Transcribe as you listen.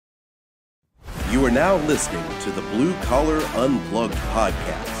You are now listening to the Blue Collar Unplugged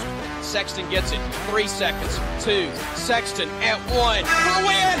podcast. Sexton gets it. 3 seconds. 2. Sexton at 1. For the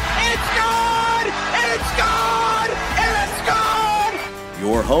win. It's gone! It's gone! It's gone!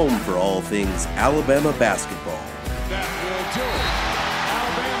 Your home for all things Alabama basketball. That will do it.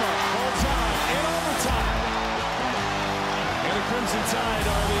 Alabama holds on in overtime. And the Crimson Tide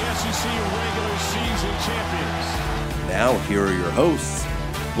are the SEC regular season champions. Now here are your hosts,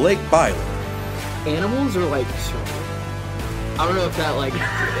 Blake Byler. Animals are like surreal. I don't know if that like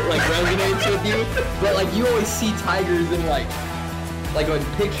resonates with you, but like you always see tigers in like on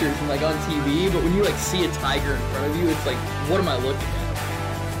pictures and like on TV, but when you like see a tiger in front of you, it's like, what am I looking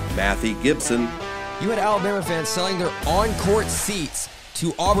at? Matthew Gibson. You had Alabama fans selling their on-court seats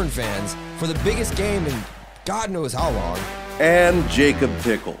to Auburn fans for the biggest game in God knows how long. And Jacob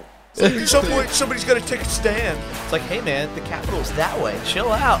Pickle. At some point, somebody's got to take a stand. It's like, hey, man, the Capitol's that way.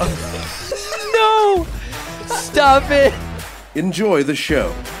 Chill out. No! Stop it! Enjoy the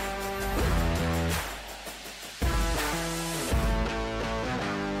show.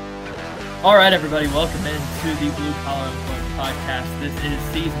 All right, everybody, welcome into the Blue Collar Unplugged podcast. This is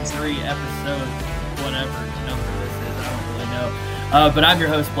season 3, episode whatever number this is. I don't really know. But I'm your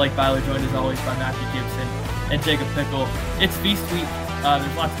host, Blake Byler, joined as always by Matthew Gibson and Jacob Pickle. It's Feast Week.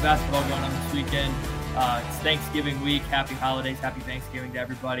 There's lots of basketball going on this weekend. It's Thanksgiving week. Happy holidays. Happy Thanksgiving to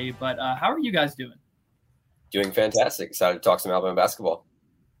everybody. But how are you guys doing? Doing fantastic. Excited to talk some Alabama basketball.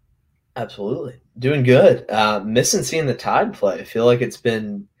 Absolutely. Doing good. Missing seeing the Tide play. I feel like it's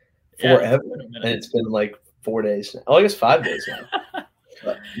been forever. And it's been like 4 days now. Oh, I guess 5 days now.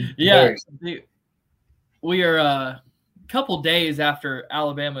 But yeah. We are a couple days after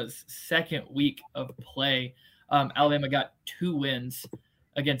Alabama's second week of play. Alabama got 2 wins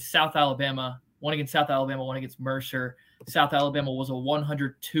against South Alabama. One against South Alabama, one against Mercer. South Alabama was a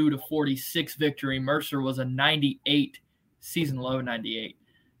 102-46 victory. Mercer was a 98, season low 98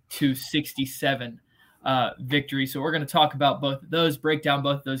 to 67 victory. So we're going to talk about both of those, break down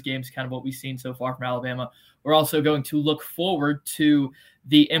both of those games, kind of what we've seen so far from Alabama. We're also going to look forward to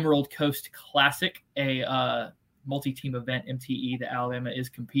the Emerald Coast Classic, a multi-team event, MTE, that Alabama is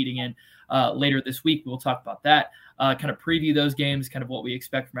competing in later this week. We'll talk about that, kind of preview those games, kind of what we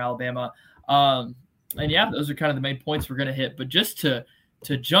expect from Alabama. And yeah, those are kind of the main points we're going to hit. But just to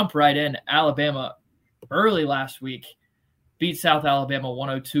jump right in, Alabama early last week beat South Alabama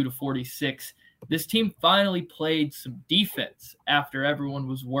 102-46. This team finally played some defense after everyone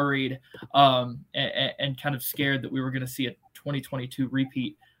was worried and kind of scared that we were going to see a 2022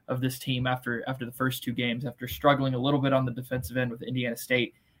 repeat of this team after the first 2 games, after struggling a little bit on the defensive end with Indiana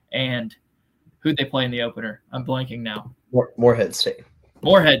State. And who'd they play in the opener? I'm blanking now. Morehead State.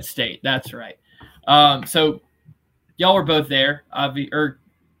 Morehead State, that's right. So y'all were both there. Or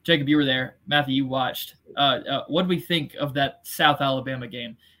Jacob, you were there. Matthew, you watched. What do we think of that South Alabama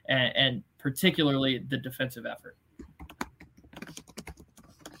game and particularly the defensive effort?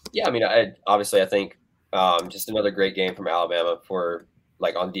 Yeah, I mean, I think just another great game from Alabama for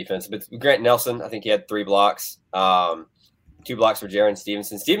like on defense. But Grant Nelson, I think he had 3 blocks, 2 blocks for Jaron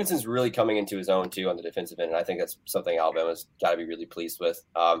Stevenson. Stevenson's really coming into his own too on the defensive end, and I think that's something Alabama's got to be really pleased with.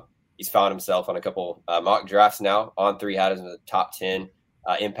 He's found himself on a couple mock drafts now. On3 had him in the top 10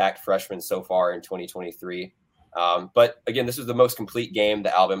 impact freshmen so far in 2023. But again, this was the most complete game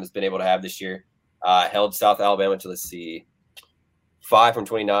that Alabama's been able to have this year. Held South Alabama to 5 from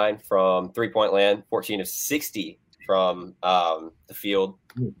 29 from 3-point land, 14 of 60 from the field.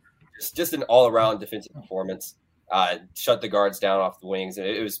 Just an all-around defensive performance. Shut the guards down off the wings. And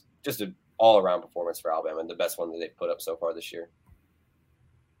it was just an all-around performance for Alabama, and the best one that they've put up so far this year.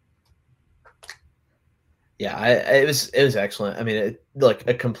 Yeah, it was excellent. I mean, like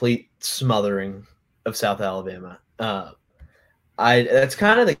a complete smothering of South Alabama. That's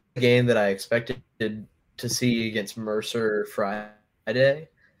kind of the game that I expected to see against Mercer Friday.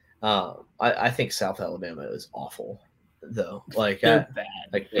 I think South Alabama is awful, though. Like, they're bad.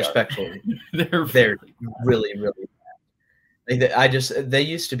 Like respectfully, they're really, really bad. They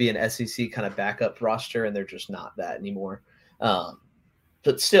used to be an SEC kind of backup roster, and they're just not that anymore.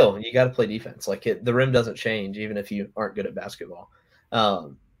 But still, you got to play defense. Like the rim doesn't change, even if you aren't good at basketball.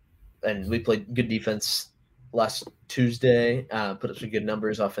 And we played good defense last Tuesday, put up some good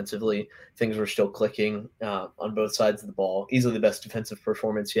numbers offensively. Things were still clicking on both sides of the ball. Easily the best defensive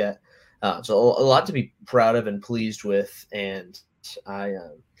performance yet. So a lot to be proud of and pleased with. And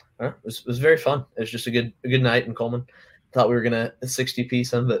it was very fun. It was just a good night in Coleman. Thought we were gonna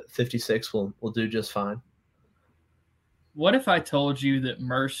 60-piece them, but 56 will do just fine. What if I told you that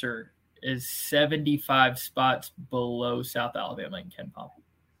Mercer is 75 spots below South Alabama in Ken Palm?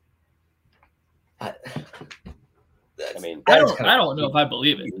 mean, I don't know if I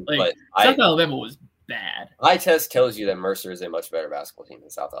believe it. Like South Alabama was bad. Eye test tells you that Mercer is a much better basketball team than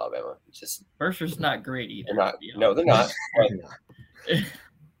South Alabama. Just Mercer's not great either. They're not. No, they're not.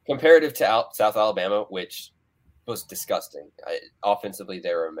 Comparative to South Alabama, which was disgusting. Offensively,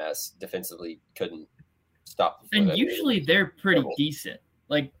 they were a mess. Defensively, couldn't stop. And usually they're pretty decent.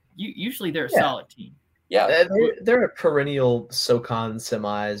 Like usually they're a solid team. Yeah, they're a perennial SoCon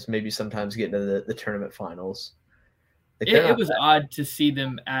semis. Maybe sometimes getting to the tournament finals. Like, it was odd to see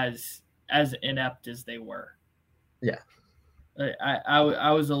them as inept as they were. Yeah,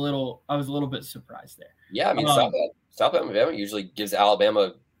 I was a little bit surprised there. Yeah, I mean South Alabama usually gives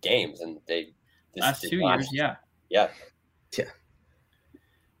Alabama games, and they last 2 years, yeah.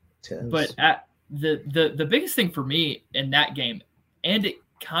 But the biggest thing for me in that game, and it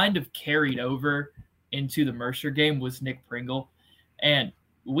kind of carried over into the Mercer game, was Nick Pringle. And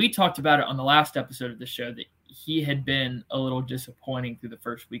we talked about it on the last episode of the show that he had been a little disappointing through the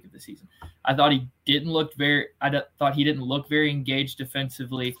first week of the season. I thought he didn't look very engaged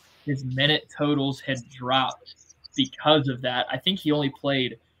defensively. His minute totals had dropped because of that. I think he only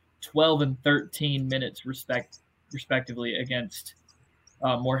played 12 and 13 minutes respectively against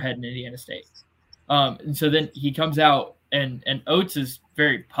Moorhead and Indiana State. And so then he comes out and Oates is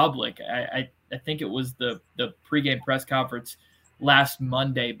very public. I think it was the pregame press conference last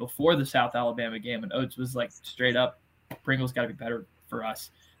Monday before the South Alabama game, and Oates was like straight up, Pringle's got to be better for us.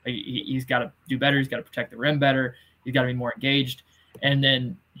 He's got to do better. He's got to protect the rim better. He's got to be more engaged. And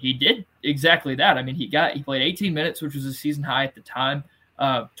then he did exactly that. I mean, he played 18 minutes, which was a season high at the time.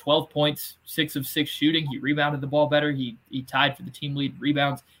 12 points, 6 of 6 shooting. He rebounded the ball better. He tied for the team lead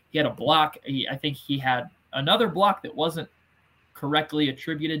rebounds. He had a block. I think he had another block that wasn't correctly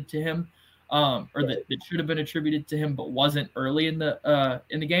attributed to him, that should have been attributed to him, but wasn't early in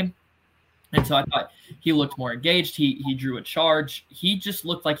the game. And so I thought he looked more engaged. He drew a charge. He just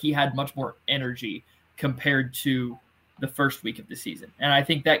looked like he had much more energy compared to the first week of the season. And I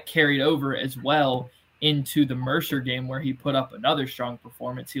think that carried over as well into the Mercer game, where he put up another strong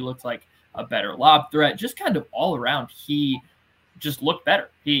performance. He looked like a better lob threat, just kind of all around. He just looked better.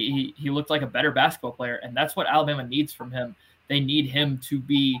 He looked like a better basketball player, and that's what Alabama needs from him. They need him to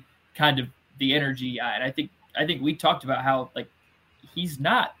be kind of the energy guy. And I think we talked about how, like, he's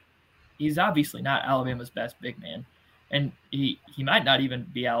obviously not Alabama's best big man. And he might not even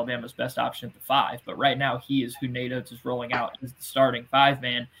be Alabama's best option at the 5, but right now he is who Nate Oates is rolling out as the starting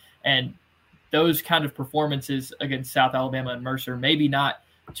 5-man. And those kind of performances against South Alabama and Mercer, maybe not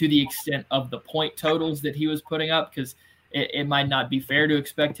to the extent of the point totals that he was putting up, because it might not be fair to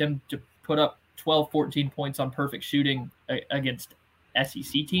expect him to put up 12, 14 points on perfect shooting against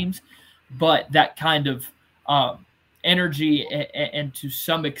SEC teams. But that kind of energy and to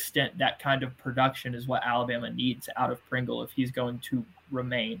some extent that kind of production is what Alabama needs out of Pringle if he's going to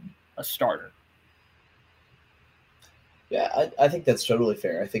remain a starter. Yeah, I think that's totally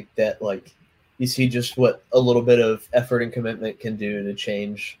fair. I think that, like, you see just what a little bit of effort and commitment can do to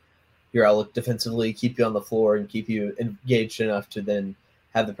change your outlook defensively, keep you on the floor, and keep you engaged enough to then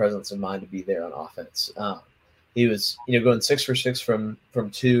have the presence of mind to be there on offense. He was, going 6 for 6 from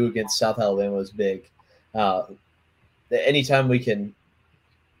 2 against South Alabama was big. Anytime we can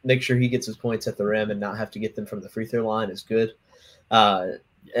make sure he gets his points at the rim and not have to get them from the free throw line is good.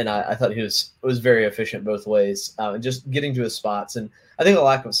 And I thought he was very efficient both ways, and just getting to his spots. And I think the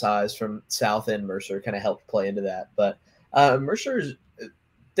lack of size from South and Mercer kind of helped play into that. But Mercer's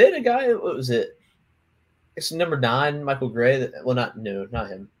they had a guy. What was it? It's number 9, Michael Gray. Not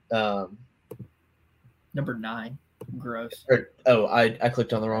him. Number 9, gross. I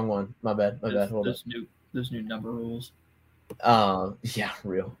clicked on the wrong one. My bad. Hold on. Those new number rules. Yeah,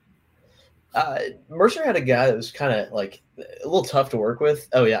 real. Mercer had a guy that was kind of like a little tough to work with.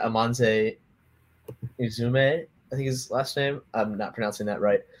 Oh yeah, Amanze Izume, I think his last name. I'm not pronouncing that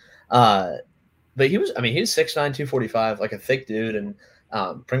right. But he was 6'9", 245, like a thick dude, and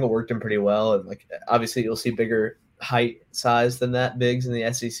Pringle worked him pretty well. And like obviously you'll see bigger height size than that bigs in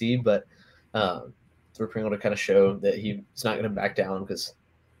the SEC, but for Pringle to kind of show that he's not going to back down because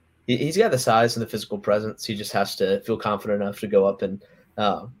he's got the size and the physical presence. He just has to feel confident enough to go up and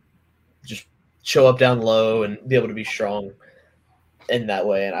just show up down low and be able to be strong in that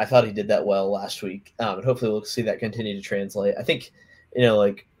way. And I thought he did that well last week. And hopefully we'll see that continue to translate. I think,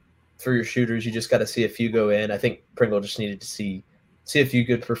 like for your shooters, you just got to see a few go in. I think Pringle just needed to see a few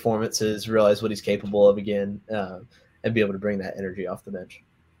good performances, realize what he's capable of again, and be able to bring that energy off the bench.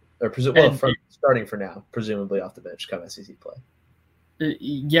 Or starting for now, presumably off the bench come SEC play.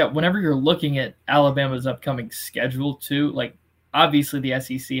 Yeah, whenever you're looking at Alabama's upcoming schedule too, like obviously the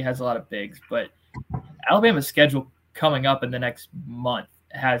SEC has a lot of bigs, but Alabama's schedule coming up in the next month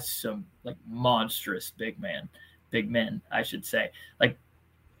has some like monstrous big men, I should say. Like,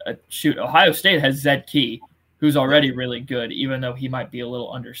 Ohio State has Zed Key, who's already really good, even though he might be a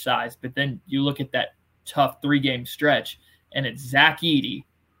little undersized. But then you look at that tough 3-game stretch, and it's Zach Edey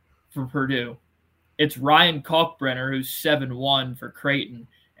for Purdue. It's Ryan Kalkbrenner, who's 7'1" for Creighton.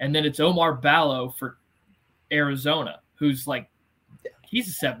 And then it's Omar Ballo for Arizona, who's like, he's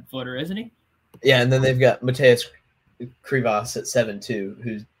a 7-footer, isn't he? Yeah, and then they've got Mateus Krivas at 7'2",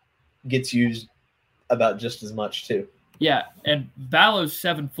 who gets used about just as much too. Yeah, and Ballo's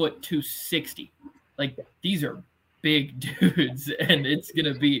 7 foot 260. Like, these are big dudes, and it's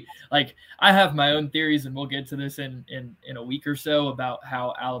gonna be like, I have my own theories, and we'll get to this in a week or so about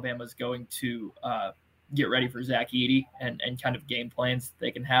how Alabama's going to get ready for Zach Edey and kind of game plans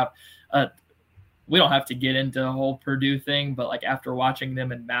they can have. We don't have to get into the whole Purdue thing, but like after watching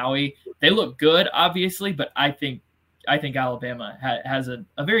them in Maui, they look good, obviously, but I think Alabama has a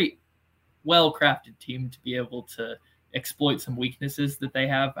very well-crafted team to be able to exploit some weaknesses that they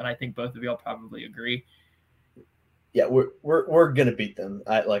have, and I think both of y'all probably agree. Yeah, we're gonna beat them.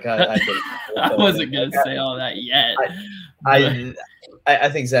 I wasn't gonna say all that yet. I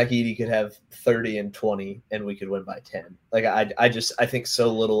think Zach Edey could have 30 and 20, and we could win by 10. Like I think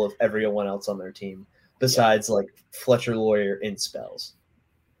so little of everyone else on their team besides like Fletcher Lawyer in spells.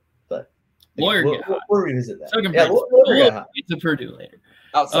 But Lawyer, we'll revisit that. So we'll get to Purdue later.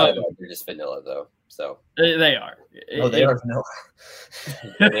 Outside of that, they're just vanilla, though. So they are. They are vanilla.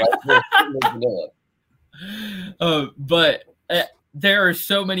 They are vanilla. But there are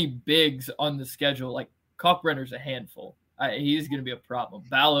so many bigs on the schedule. Like, Kalkbrenner's a handful. He's going to be a problem.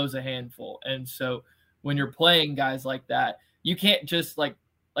 Ballo's a handful. And so when you're playing guys like that, you can't just like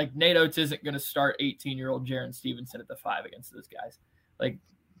Nate Oates isn't going to start 18-year-old Jaron Stevenson at the 5 against those guys. Like,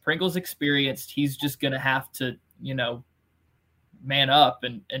 Pringle's experienced. He's just going to have to, man up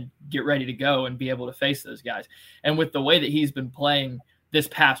and get ready to go and be able to face those guys. And with the way that he's been playing this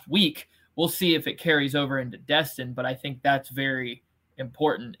past week, we'll see if it carries over into Destin, but I think that's very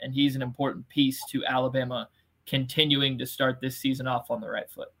important, and he's an important piece to Alabama continuing to start this season off on the right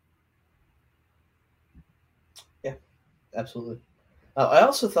foot. Yeah, absolutely. I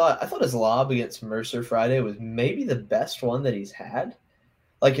thought his lob against Mercer Friday was maybe the best one that he's had.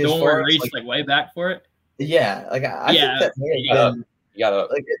 Like, his one where he reached like way back for it. Yeah, like I think that may have been,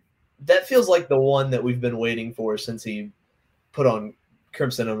 like, that feels like the one that we've been waiting for since he put on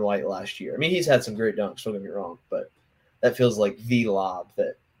crimson and white last year. I mean, he's had some great dunks, don't get me wrong, but that feels like the lob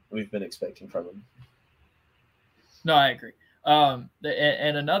that we've been expecting from him. No, I agree. And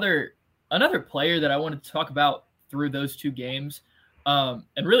another player that I wanted to talk about through those 2 games, and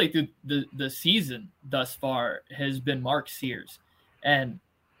really through the season thus far, has been Mark Sears. And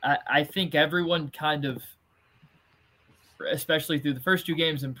I think everyone kind of, especially through the first 2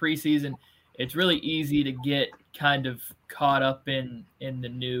 games in preseason, it's really easy to get kind of caught up in the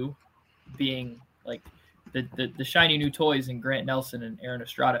new, being like the shiny new toys in Grant Nelson and Aaron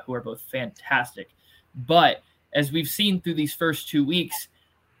Estrada, who are both fantastic. But as we've seen through these first 2 weeks,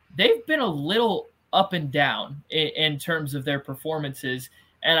 they've been a little up and down in terms of their performances.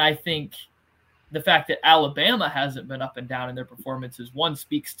 And I think the fact that Alabama hasn't been up and down in their performances, one,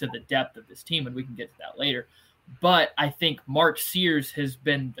 speaks to the depth of this team, and we can get to that later. But I think Mark Sears has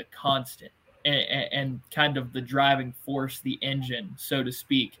been the constant and kind of the driving force, the engine, so to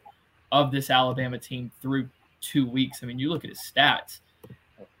speak, of this Alabama team through 2 weeks. I mean, you look at his stats,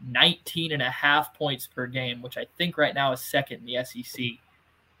 19.5 points per game, which I think right now is second in the SEC.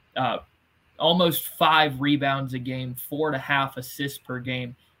 Almost 5 rebounds a game, 4.5 assists per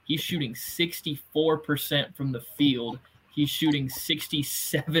game. He's shooting 64% from the field. He's shooting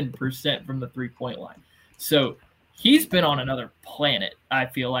 67% from the 3-point line. So he's been on another planet, I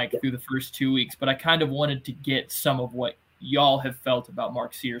feel like, through the first 2 weeks. But I kind of wanted to get some of what y'all have felt about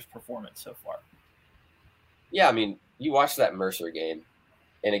Mark Sears' performance so far. Yeah, I mean, you watched that Mercer game,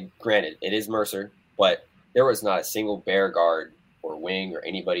 and granted, it is Mercer, but there was not a single bear guard or wing or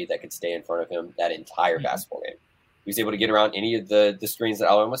anybody that could stay in front of him that entire basketball game. He was able to get around any of the screens that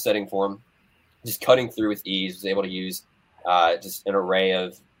Alabama was setting for him, just cutting through with ease, was able to use just an array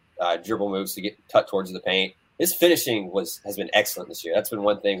of dribble moves to get cut towards the paint. His finishing has been excellent this year. That's been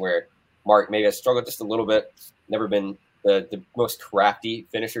one thing where Mark maybe has struggled just a little bit, never been the most crafty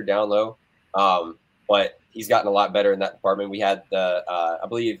finisher down low, but he's gotten a lot better in that department. We had I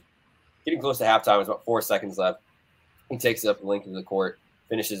believe, getting close to halftime, there's about 4 seconds left. He takes it up the length of the court,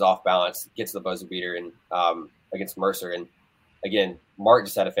 finishes off balance, gets the buzzer beater and against Mercer. And again, Mark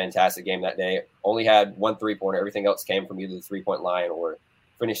just had a fantastic game that day. Only had 1 3-pointer. Everything else came from either the 3-point line or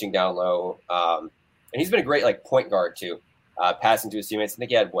finishing down low. And he's been a great like point guard too, passing to his teammates. I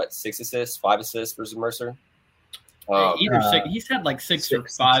think he had 5 assists versus Mercer. He's had like six or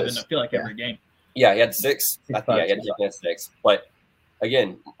five, and I feel like every game. Yeah, he had 6. He had 6. But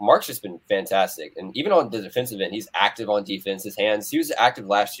again, Mark's just been fantastic, and even on the defensive end, he's active on defense. His hands. He was active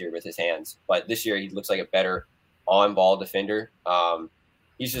last year with his hands, but this year he looks like a better on-ball defender.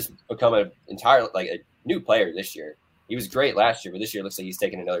 He's just become a new player this year. He was great last year, but this year looks like he's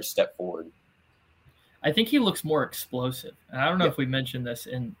taken another step forward. I think he looks more explosive. And I don't know if we mentioned this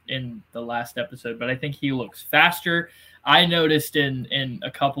in the last episode, but I think he looks faster. I noticed in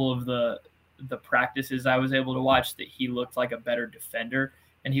a couple of the practices I was able to watch that he looked like a better defender,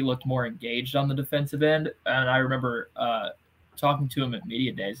 and he looked more engaged on the defensive end. And I remember talking to him at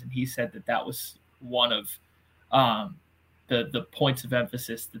media days, and he said that was one of the points of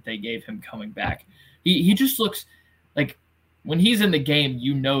emphasis that they gave him coming back. He just looks like when he's in the game,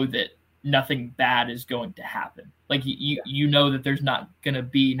 you know that nothing bad is going to happen. Like you know that there's not going to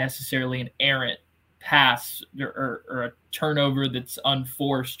be necessarily an errant pass or a turnover that's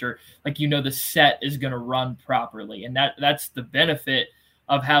unforced, or like, you know, the set is going to run properly. And that's the benefit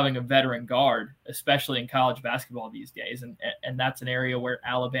of having a veteran guard, especially in college basketball these days. And that's an area where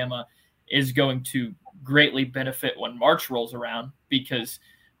Alabama is going to greatly benefit when March rolls around, because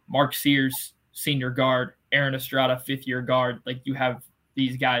Mark Sears, senior guard, Aaron Estrada, 5th-year guard, like you have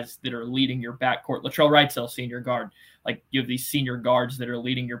these guys that are leading your backcourt. Latrell Wrightsell, senior guard. Like you have these senior guards that are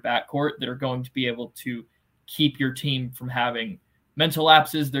leading your backcourt that are going to be able to keep your team from having mental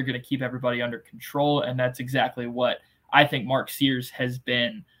lapses. They're going to keep everybody under control, and that's exactly what I think Mark Sears has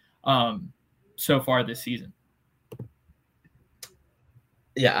been so far this season.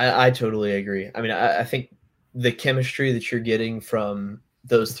 Yeah, I totally agree. I mean, I think the chemistry that you're getting from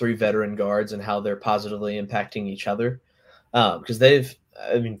those 3 veteran guards and how they're positively impacting each other, because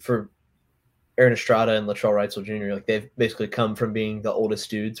for Aaron Estrada and Latrell Wrightsell Jr., like they've basically come from being the oldest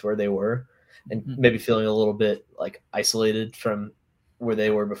dudes where they were, and maybe feeling a little bit like isolated from where they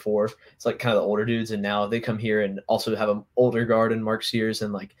were before. It's like kind of the older dudes, and now they come here and also have an older guard in Mark Sears,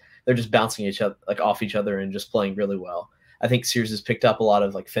 and like they're just bouncing off each other and just playing really well. I think Sears has picked up a lot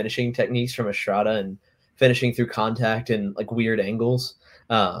of like finishing techniques from Estrada and finishing through contact and like weird angles.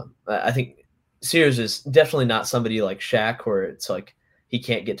 I think Sears is definitely not somebody like Shaq, where it's like he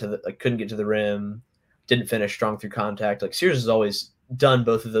can't get to couldn't get to the rim, didn't finish strong through contact. Like Sears has always done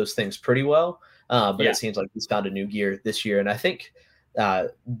both of those things pretty well, but it seems like he's found a new gear this year. And I think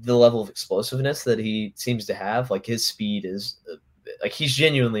the level of explosiveness that he seems to have, like his speed is like he's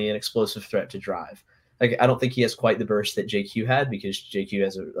genuinely an explosive threat to drive. Like I don't think he has quite the burst that JQ had, because JQ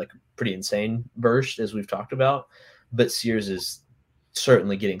has a pretty insane burst, as we've talked about, but Sears is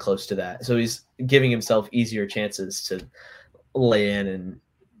certainly getting close to that. So he's giving himself easier chances to lay in and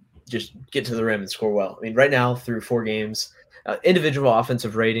just get to the rim and score well. I mean, right now through 4 games, individual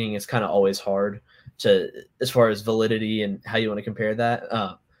offensive rating is kind of always hard to, as far as validity and how you want to compare that.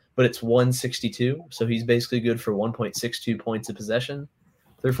 But it's 162. So he's basically good for 1.62 points a possession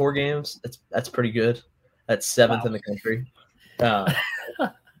through 4 games. That's pretty good. That's 7th in the country.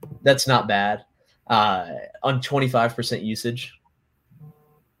 That's not bad. On 25% usage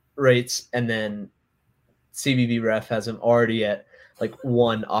rates, and then CBB ref has him already at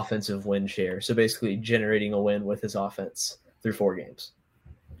 1 offensive win share. So basically generating a win with his offense through 4 games.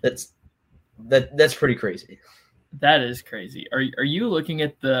 That's pretty crazy. That is crazy. Are you looking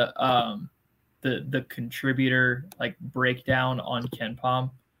at the contributor breakdown on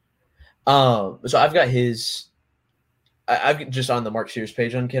KenPom? So I've got I've just on the Mark Sears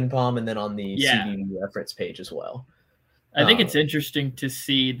page on KenPom, and then on the CBB reference page as well. I think it's interesting to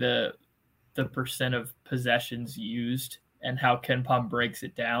see the percent of possessions used and how KenPom breaks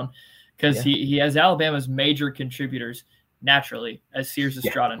it down, because he has Alabama's major contributors naturally as Sears,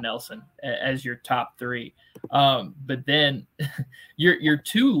 Estrada, Nelson as your top 3. But then your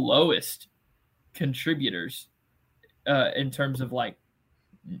 2 lowest contributors in terms of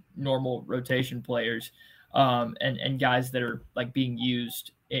normal rotation players and guys that are being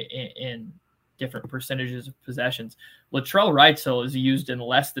used in different percentages of possessions. Latrell Wrightsell is used in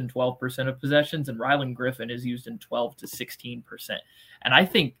less than 12% of possessions, and Rylan Griffin is used in 12 to 16%. And I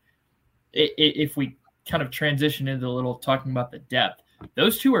think if we kind of transition into a little talking about the depth,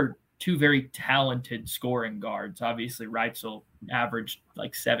 those 2 are 2 very talented scoring guards. Obviously, Wrightsell averaged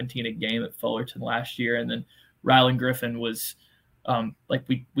 17 a game at Fullerton last year, and then Rylan Griffin was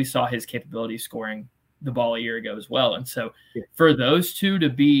we saw his capability scoring the ball a year ago as well. And so for those 2 to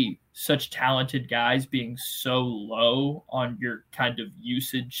be such talented guys being so low on your kind of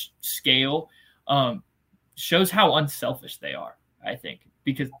usage scale shows how unselfish they are, I think,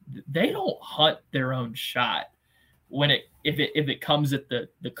 because they don't hunt their own shot if it comes at the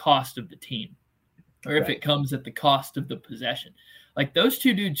cost of the team, or if it comes at the cost of the possession. Like, those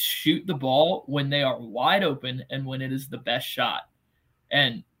two dudes shoot the ball when they are wide open and when it is the best shot.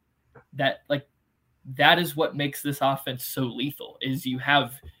 And that is what makes this offense so lethal, is you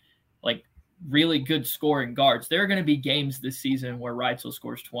have like really good scoring guards. There are going to be games this season where Reitzel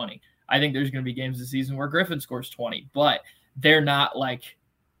scores 20. I think there's going to be games this season where Griffin scores 20, but they're not like,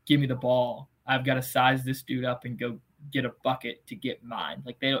 give me the ball, I've got to size this dude up and go get a bucket to get mine.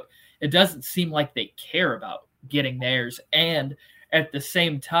 Like, it doesn't seem like they care about getting theirs. And at the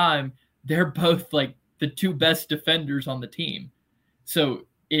same time, they're both like the two best defenders on the team. So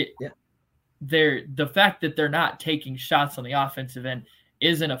the fact that they're not taking shots on the offensive end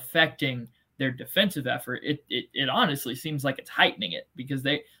isn't affecting their defensive effort. It honestly seems like it's heightening it, because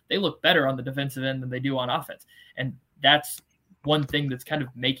they look better on the defensive end than they do on offense. And that's one thing that's kind of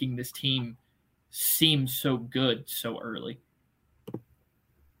making this team seem so good so early.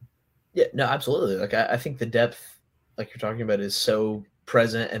 Yeah, no, absolutely. Like, I think the depth, like you're talking about, is so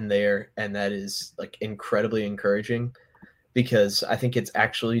present and there, and that is like incredibly encouraging, because I think it's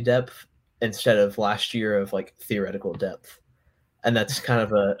actually depth instead of last year of like theoretical depth. And that's kind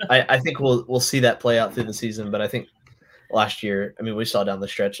of I think we'll see that play out through the season. But I think last year, I mean, we saw down the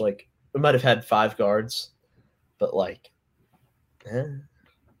stretch, like, we might have had 5 guards, but like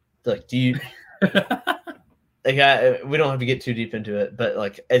do you like, we don't have to get too deep into it, but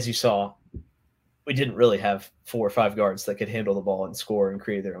like, as you saw, we didn't really have 4 or 5 guards that could handle the ball and score and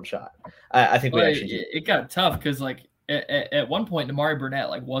create their own shot. I think we actually did. It got tough because like at one point, Damari Burnett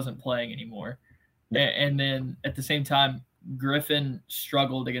like wasn't playing anymore, and then at the same time, Griffin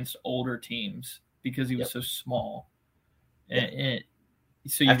struggled against older teams because he was so small, and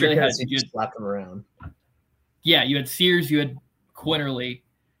so you after really had to slap him around. Yeah, you had Sears, you had Quinterly,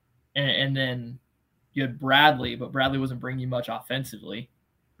 and then you had Bradley, but Bradley wasn't bringing you much offensively.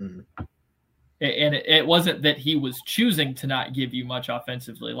 Mm-hmm. And it wasn't that he was choosing to not give you much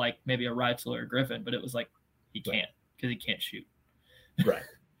offensively, like maybe a Reitzel or a Griffin, but it was like he can't, because he can't shoot. Right.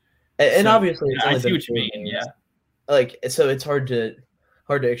 And so, obviously, it's I see what you mean. games. Yeah. Like, so it's hard to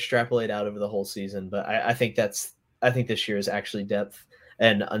extrapolate out over the whole season, but I think this year is actually depth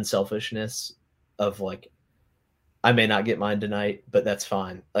and unselfishness of like, I may not get mine tonight, but that's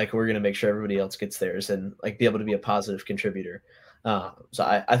fine. Like, we're going to make sure everybody else gets theirs and like be able to be a positive contributor. So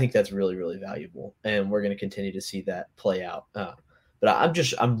I think that's really, really valuable, and we're going to continue to see that play out. But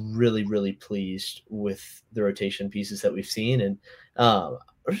I'm really, really pleased with the rotation pieces that we've seen. And we're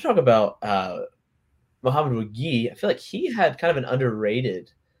going to talk about Mohamed Wagee. I feel like he had kind of an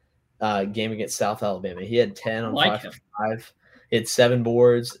underrated game against South Alabama. He had 10 on 5 for 5. He had 7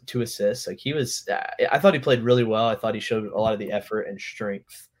 boards, 2 assists. Like, he was, I thought he played really well. I thought he showed a lot of the effort and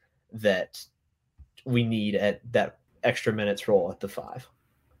strength that we need at that extra minutes role at the 5.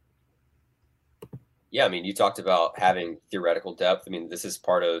 Yeah, I mean, you talked about having theoretical depth. I mean, this is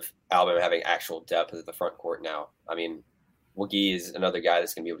part of Alabama having actual depth at the front court now. I mean, Wagee is another guy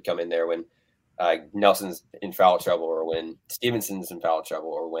that's going to be able to come in there when Nelson's in foul trouble, or when Stevenson's in foul trouble,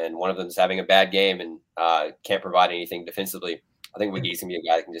 or when one of them is having a bad game and can't provide anything defensively. I think Wagee's going to be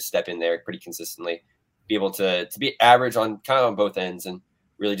a guy that can just step in there pretty consistently, be able to be average on kind of on both ends, and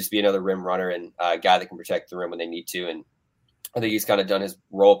really just be another rim runner and a guy that can protect the rim when they need to. And I think he's kind of done his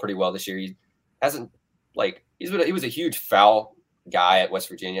role pretty well this year. He hasn't he was a huge foul guy at West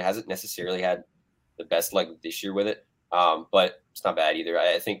Virginia. Hasn't necessarily had the best leg this year with it, but it's not bad either.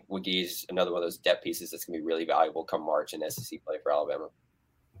 I think Wagee's another one of those depth pieces that's going to be really valuable come March in SEC play for Alabama.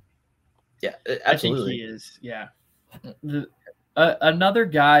 Yeah, absolutely. I think he is. Yeah, another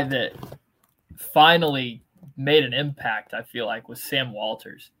guy that finally made an impact, I feel like, was Sam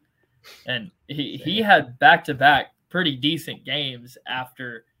Walters, and he had back-to-back pretty decent games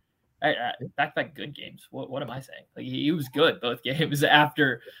after back-to-back good games. What am I saying? Like, he was good both games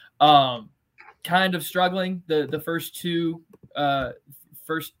after kind of struggling the first two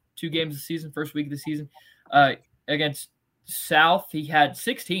games of the season, first week of the season. Against South, he had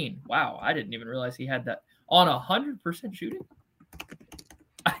 16. Wow, I didn't even realize he had that on 100% shooting.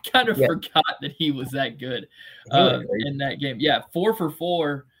 I kind of forgot that he was that good in that game. Yeah, 4 for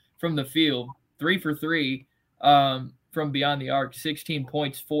 4 from the field, 3 for 3 from beyond the arc, 16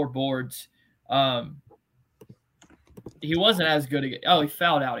 points, 4 boards. He wasn't as good against. Oh, he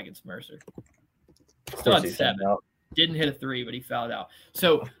fouled out against Mercer. Still had 7. Didn't hit a 3, but he fouled out.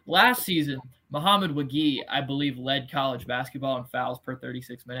 So last season, Mohamed Wagee, I believe, led college basketball in fouls per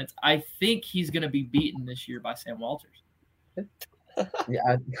 36 minutes. I think he's going to be beaten this year by Sam Walters.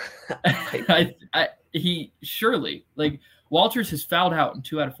 Yeah, he surely, like, Walters has fouled out in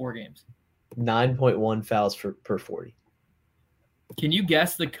 2 out of 4 games. 9.1 fouls per 40. Can you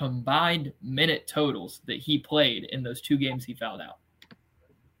guess the combined minute totals that he played in those 2 games he fouled out?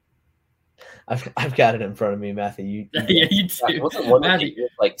 I've got it in front of me, Matthew. Yeah, you do. Wasn't one Matthew,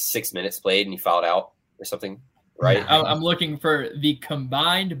 like 6 minutes played and he fouled out or something, right? I'm looking for the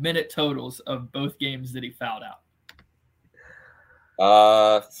combined minute totals of both games that he fouled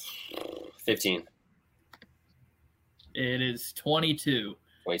out. 15. It is 22.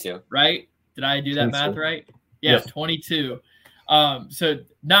 22. Right? Did I do that 22. math right? Yeah, yes. 22. So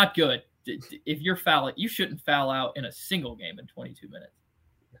not good. If you're fouling, you shouldn't foul out in a single game in 22 minutes.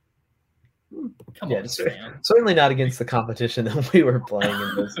 Come on, Sam. Certainly not against the competition that we were playing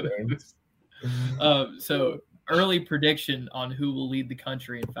in those games. So early prediction on who will lead the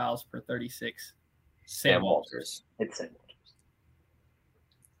country in fouls per 36. Sam Walters. It's Sam Walters.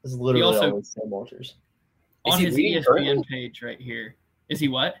 It's literally always Sam Walters. On his ESPN page right here. Is he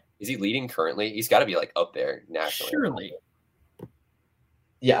what? Is he leading currently? He's got to be like up there nationally. Surely.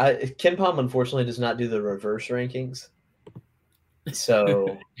 Yeah, Ken Pom unfortunately does not do the reverse rankings.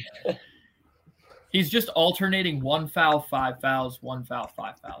 So he's just alternating 1 foul, 5 fouls, 1 foul,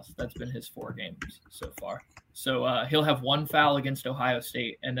 5 fouls. That's been his 4 games so far. So he'll have 1 foul against Ohio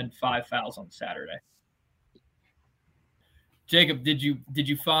State and then 5 fouls on Saturday. Jacob, did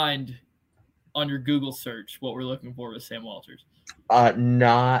you find on your Google search what we're looking for with Sam Walters?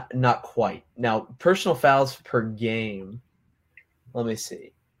 Not quite. Now, personal fouls per game. Let me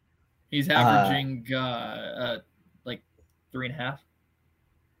see. He's averaging like 3.5.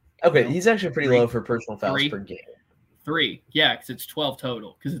 Okay, he's actually pretty low for personal fouls per game. 3, yeah, because it's 12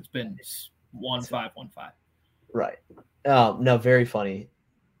 total. Because it's been 1-5, 1-5. Right. No, very funny.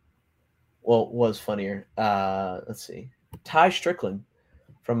 Well, was funnier. Let's see. Ty Strickland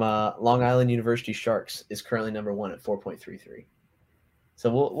from Long Island University Sharks is currently number 1 at 4.33.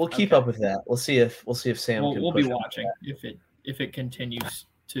 So we'll keep up with that. We'll see if Sam. We'll be watching if it continues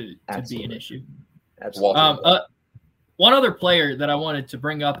to be an issue. Absolutely. One other player that I wanted to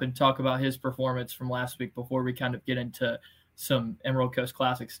bring up and talk about his performance from last week before we kind of get into some Emerald Coast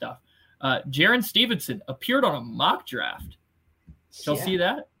Classic stuff. Jaron Stevenson appeared on a mock draft. Did y'all see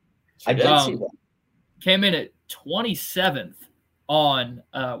that? I did see that. Came in at 27th on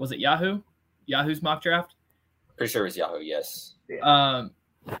was it Yahoo? Yahoo's mock draft? Pretty sure it was Yahoo, yes.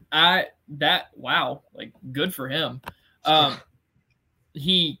 Wow, like good for him.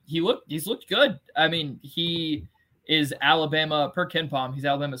 He's looked good. I mean, he is Alabama per Ken Pom. He's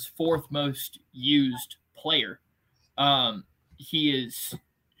Alabama's 4th most used player. He is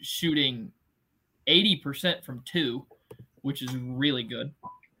shooting 80% from 2, which is really good.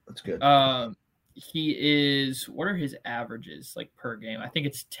 That's good. He is, what are his averages like per game? I think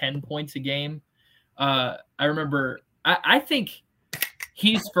it's 10 points a game. I remember, I think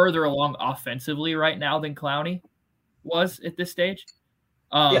he's further along offensively right now than Clowney was at this stage.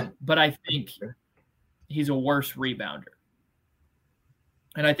 But I think he's a worse rebounder.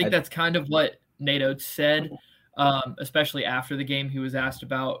 And I think that's kind of what Nate Oates said, especially after the game. He was asked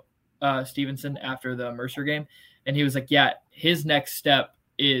about Stevenson after the Mercer game. And he was like, yeah, his next step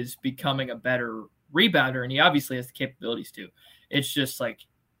is becoming a better rebounder. And he obviously has the capabilities to. It's just like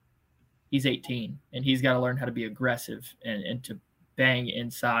he's 18 and he's got to learn how to be aggressive and to bang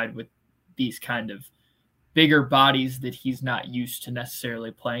inside with these kind of bigger bodies that he's not used to necessarily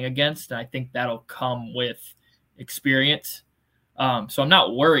playing against. And I think that'll come with experience. So I'm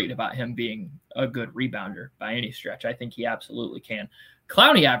not worried about him being a good rebounder by any stretch. I think he absolutely can.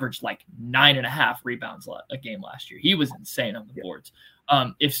 Clowney averaged like 9.5 rebounds a game last year. He was insane on the boards.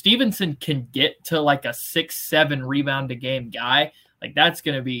 If Stevenson can get to like a 6-7 rebound a game guy, like that's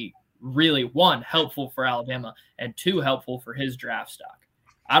going to be really, 1, helpful for Alabama, and 2, helpful for his draft stock.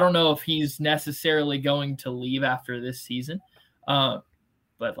 I don't know if he's necessarily going to leave after this season. But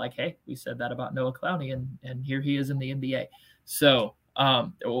like, hey, we said that about Noah Clowney, and here he is in the NBA. So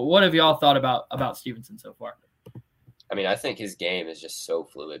what have y'all thought about Stevenson so far? I mean, I think his game is just so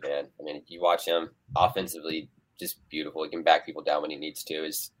fluid, man. I mean, you watch him offensively, just beautiful. He can back people down when he needs to.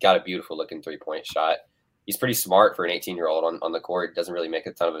 He's got a beautiful looking 3-point shot. He's pretty smart for an 18-year-old on the court. Doesn't really make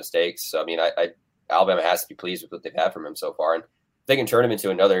a ton of mistakes. So, I mean, Alabama has to be pleased with what they've had from him so far. And if they can turn him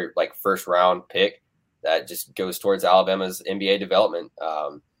into another like first-round pick that just goes towards Alabama's NBA development,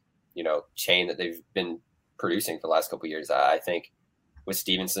 chain that they've been producing for the last couple of years. I think with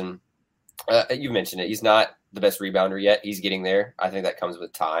Stevenson, you mentioned it. He's not the best rebounder yet. He's getting there. I think that comes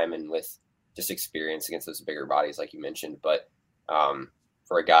with time and with just experience against those bigger bodies, like you mentioned. But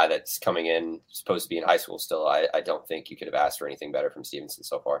for a guy that's coming in, supposed to be in high school still, I don't think you could have asked for anything better from Stevenson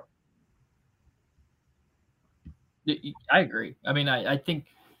so far. I agree. I mean, I think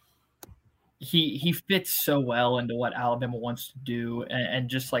he fits so well into what Alabama wants to do, and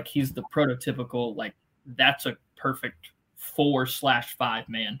just like he's the prototypical, like that's a perfect 4/5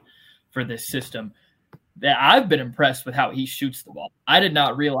 man for this system. That I've been impressed with how he shoots the ball. I did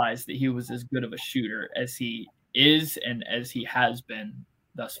not realize that he was as good of a shooter as he is and as he has been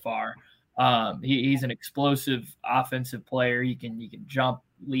thus far. He's an explosive offensive player. He can jump,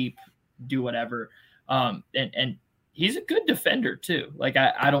 leap, do whatever. And he's a good defender too. Like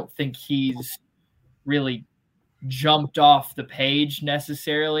I don't think he's really jumped off the page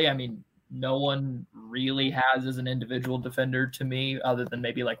necessarily. I mean, no one really has as an individual defender to me, other than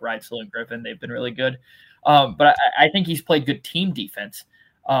maybe like Reitzel and Griffin. They've been really good. But I think he's played good team defense,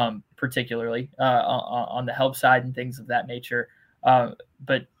 particularly on the help side and things of that nature.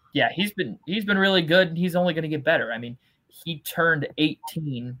 But yeah, he's been really good, and he's only going to get better. I mean, he turned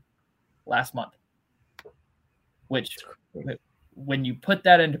 18 last month, which when you put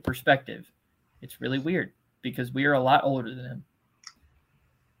that into perspective, it's really weird because we are a lot older than him.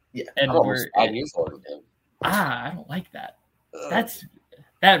 Yeah, and we're 5 years older than him. I don't like that.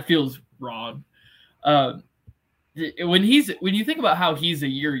 That feels wrong. When you think about how he's a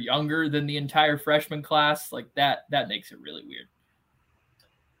year younger than the entire freshman class, like that makes it really weird.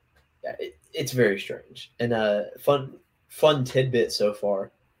 Yeah, it's very strange. And fun tidbit so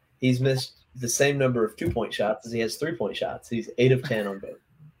far. He's missed the same number of 2-point shots as he has 3-point shots. He's 8 of 10 on both.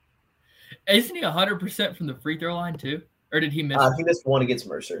 Isn't he 100% from the free throw line too? Or did he miss? He missed one against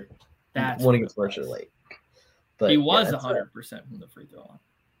Mercer. That's one against Mercer late. But he was 100% from the free throw line.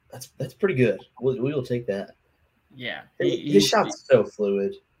 That's pretty good. We will take that. Yeah, his shot's so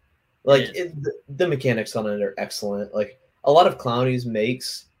fluid. Like the mechanics on it are excellent. Like a lot of Clowney's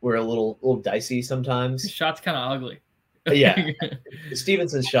makes were a little dicey sometimes. His shot's kind of ugly. Yeah,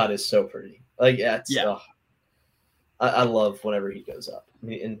 Stevenson's shot is so pretty. Like I love whenever he goes up. I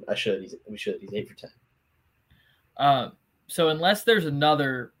mean, and He's 8 for 10. So unless there's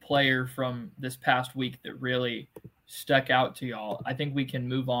another player from this past week that really stuck out to y'all, I think we can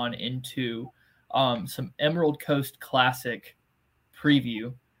move on into some Emerald Coast Classic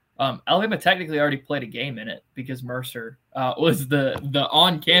preview. Alabama technically already played a game in it because Mercer was the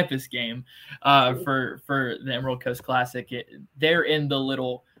on-campus game for the Emerald Coast Classic. They're in the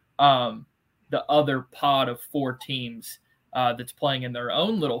little the other pod of 4 teams that's playing in their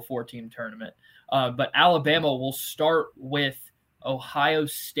own little 4-team tournament. But Alabama will start with Ohio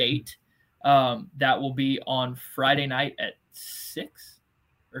State. That will be on Friday night at 6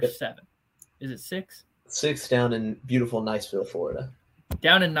 or 7. Is it 6? 6 down in beautiful Niceville, Florida.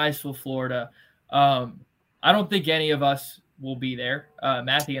 Down in Niceville, Florida. I don't think any of us will be there.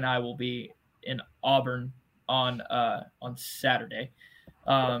 Matthew and I will be in Auburn on Saturday.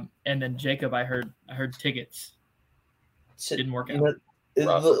 And then Jacob, I heard tickets didn't work out. The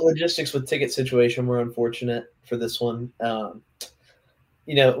logistics with ticket situation were unfortunate for this one.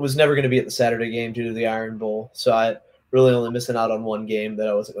 It was never going to be at the Saturday game due to the Iron Bowl, so I really only missing out on one game that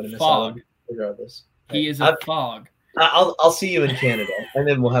I wasn't going to miss out on regardless. He is a fog. I'll see you in Canada, and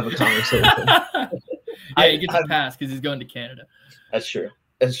then we'll have a conversation. Yeah, he gets a pass because he's going to Canada. That's true.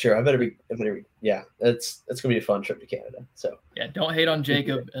 I better be. Yeah, it's going to be a fun trip to Canada. So yeah, don't hate on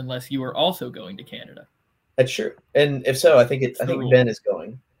Jacob unless you are also going to Canada. That's true. And if so, I think Ben is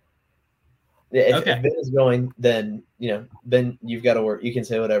going. Yeah, if Ben is going, then Ben, you've got to work. You can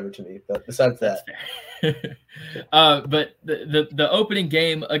say whatever to me, but besides that, but the opening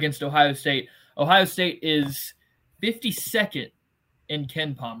game against Ohio State is 52nd in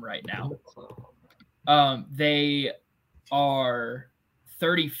KenPom right now. They are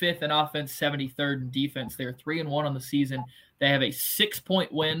 35th in offense, 73rd in defense. They're 3-1 on the season. They have a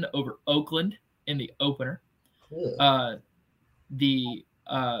 6-point win over Oakland in the opener. The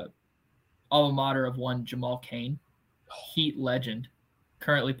alma mater of one Jamal Cain, Heat legend,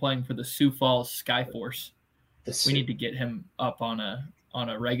 currently playing for the Sioux Falls Skyforce. We need to get him up on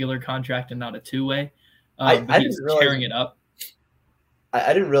a regular contract and not a 2-way. He's tearing it up.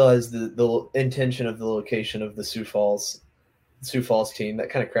 I didn't realize the intention of the location of the Sioux Falls team. That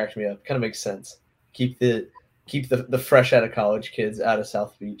kind of cracked me up. Kind of makes sense. Keep the fresh out of college kids out of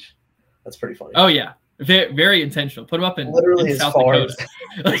South Beach. That's pretty funny. Oh yeah, very, very intentional. Put them up in literally in as South far Dakota.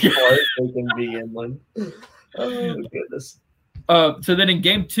 as they can be inland. Oh goodness. So then in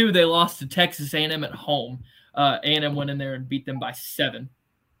game 2, they lost to Texas A&M at home. A&M went in there and beat them by 7.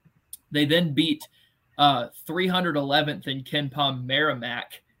 They then beat 311th in KenPom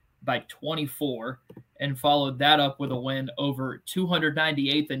Merrimack by 24 and followed that up with a win over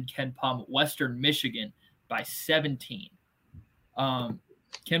 298th in KenPom Western Michigan by 17.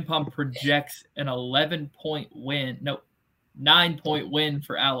 KenPom projects an 11-point win. No, 9-point win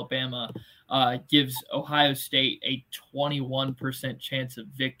for Alabama. Gives Ohio State a 21% chance of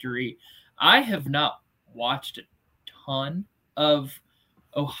victory. I have not watched a ton of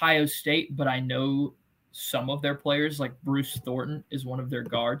Ohio State, but I know some of their players, like Bruce Thornton is one of their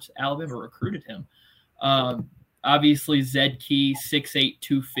guards. Alabama recruited him. Obviously, Zed Key, 6'8",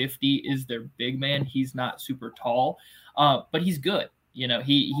 250 is their big man. He's not super tall, but he's good. You know,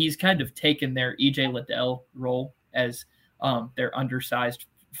 he's kind of taken their E.J. Liddell role as their undersized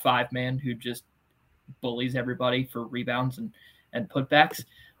five-man who just bullies everybody for rebounds and putbacks.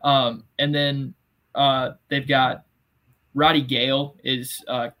 And then they've got Roddy Gale is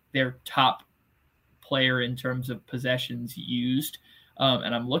their top player in terms of possessions used.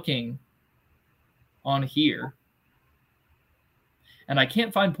 And I'm looking on here, and I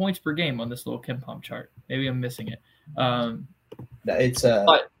can't find points per game on this little KenPom chart. Maybe I'm missing it. It's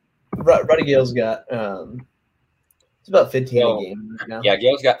Roddy Gale's got it's about 15 a game right now. Yeah,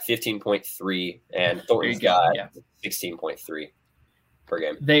 Gale's got 15.3, and Thornton's got 16.3 per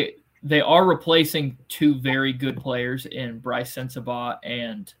game. They are replacing two very good players in Bryce Sensabaugh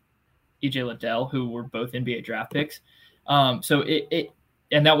and E.J. Liddell, who were both NBA draft picks. So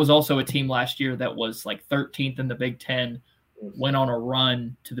and that was also a team last year that was like 13th in the Big Ten, went on a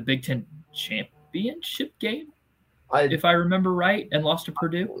run to the Big Ten championship game, if I remember right, and lost to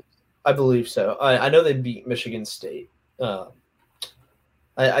Purdue. I believe so. I know they beat Michigan State.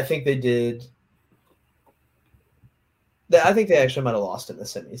 I think they did. I think they actually might have lost in the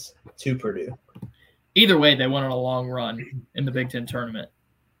semis to Purdue. Either way, they went on a long run in the Big Ten tournament.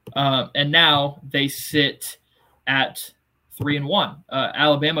 And now they sit at 3-1.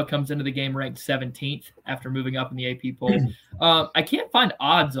 Alabama comes into the game ranked 17th after moving up in the AP poll. I can't find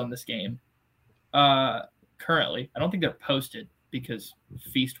odds on this game currently. I don't think they're posted because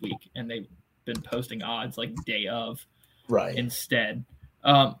Feast Week, and they've been posting odds like day of instead.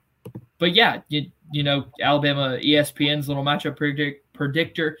 But yeah, you know, Alabama, ESPN's little matchup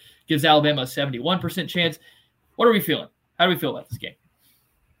predictor gives Alabama a 71% chance. What are we feeling? How do we feel about this game?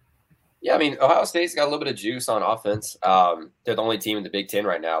 Yeah, I mean, Ohio State's got a little bit of juice on offense. They're the only team in the Big Ten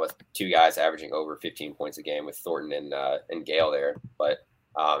right now with two guys averaging over 15 points a game with Thornton and Gale there. But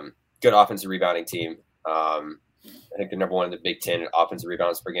good offensive rebounding team. I think they're number one in the Big Ten in offensive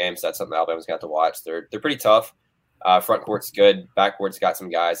rebounds per game, so that's something Alabama's got to watch. They're pretty tough. Front court's good. Back court's got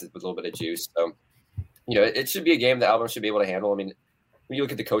some guys with a little bit of juice. So, you know, it should be a game that Alabama should be able to handle. I mean, when you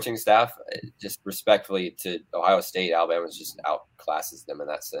look at the coaching staff, just respectfully to Ohio State, Alabama just outclasses them in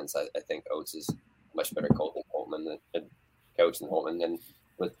that sense. I think Oates is much better coach than Holtman. And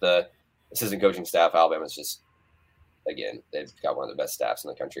with the assistant coaching staff, Alabama's just, again, they've got one of the best staffs in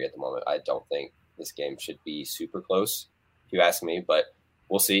the country at the moment. I don't think this game should be super close, if you ask me, but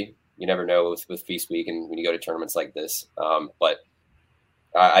we'll see. You never know with Feast Week and when you go to tournaments like this. But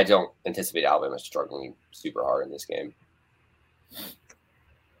I don't anticipate Alabama struggling super hard in this game.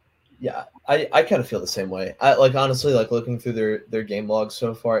 Yeah, I kind of feel the same way. I honestly, looking through their game logs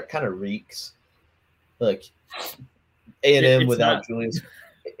so far, it kind of reeks. Like A&M without Julius,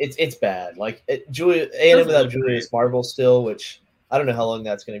 it's bad. A&M without Julius Marble still, which I don't know how long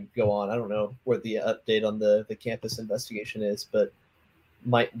that's going to go on. I don't know where the update on the campus investigation is, but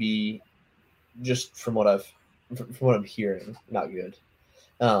might be, just from what I'm hearing, not good.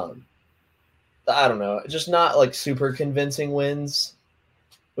 I don't know, just not super convincing wins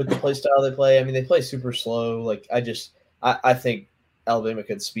with the play style they play. I mean, they play super slow. I think Alabama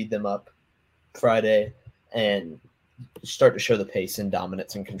could speed them up Friday and start to show the pace and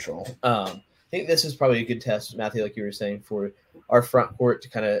dominance and control. I think this is probably a good test, Matthew, like you were saying, for our front court to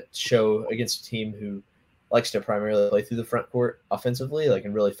kind of show against a team who likes to primarily play through the front court offensively,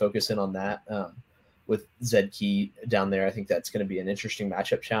 and really focus in on that. With Zed Key down there, I think that's going to be an interesting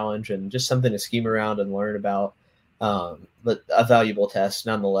matchup challenge and just something to scheme around and learn about. But a valuable test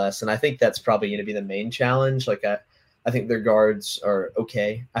nonetheless. And I think that's probably going to be the main challenge. I think their guards are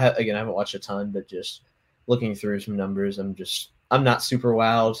okay. I haven't watched a ton, but just looking through some numbers, I'm not super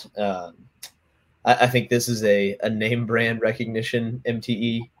wowed. I think this is a name brand recognition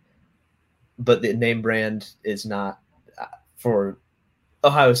MTE, but the name brand is not for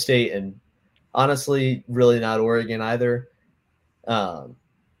Ohio State, and honestly, really not Oregon either. Going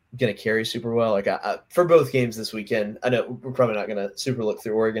to carry super well. For both games this weekend, I know we're probably not going to super look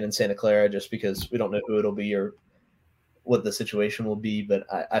through Oregon and Santa Clara just because we don't know who it'll be or what the situation will be, but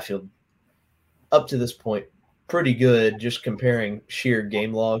I feel up to this point pretty good just comparing sheer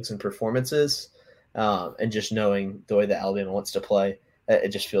game logs and performances, and just knowing the way that Alabama wants to play. It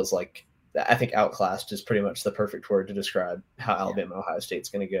just feels like I think outclassed is pretty much the perfect word to describe how Alabama Ohio State's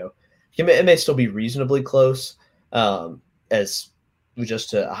going to go. It may still be reasonably close, as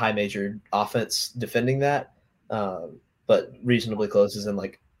just a high major offense defending that, but reasonably close is in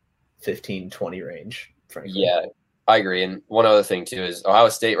like 15-20 range, frankly. Yeah, I agree. And one other thing too is Ohio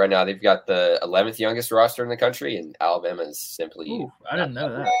State right now, they've got the 11th youngest roster in the country, and Alabama is simply I didn't know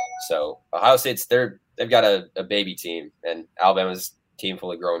that. So Ohio State's they've got a baby team, and Alabama's team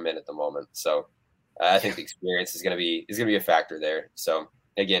full of grown men at the moment. So I think the experience is going to be a factor there. So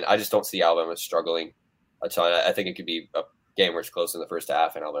again, I just don't see Alabama struggling a ton. I think it could be a game where it's close in the first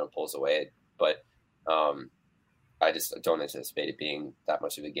half and Alabama pulls away, but I just don't anticipate it being that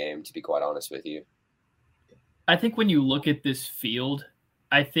much of a game, to be quite honest with you. I think when you look at this field,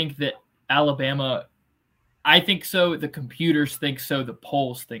 I think that Alabama, I think so, the computers think so, the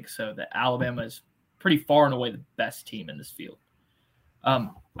polls think so, that Alabama is pretty far and away the best team in this field.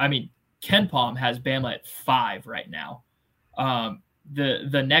 I mean, Ken Palm has Bama at 5 right now.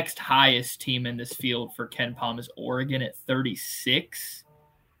 The next highest team in this field for Ken Palm is Oregon at 36.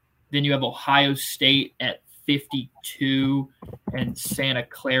 Then you have Ohio State at 52 and Santa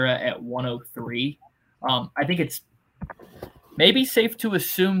Clara at 103. I think it's maybe safe to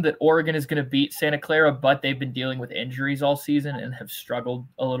assume that Oregon is going to beat Santa Clara, but they've been dealing with injuries all season and have struggled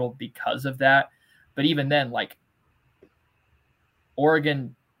a little because of that. But even then, like,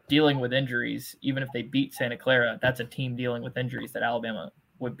 Oregon dealing with injuries, even if they beat Santa Clara, that's a team dealing with injuries that Alabama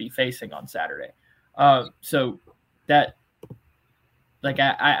would be facing on Saturday. So that, like,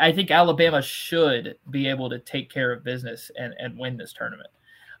 I think Alabama should be able to take care of business and win this tournament.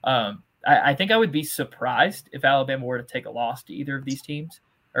 I think I would be surprised if Alabama were to take a loss to either of these teams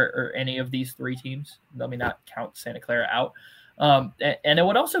or any of these 3 teams. Let me not count Santa Clara out. And it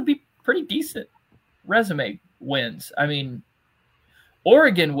would also be pretty decent resume wins. I mean,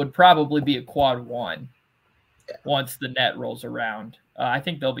 Oregon would probably be a quad 1 once the net rolls around. I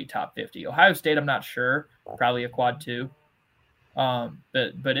think they'll be top 50. Ohio State, I'm not sure. Probably a quad 2. But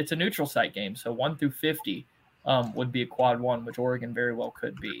it's a neutral site game, so 1 through 50 would be a quad 1, which Oregon very well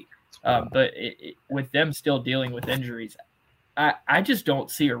could be. But with them still dealing with injuries, I just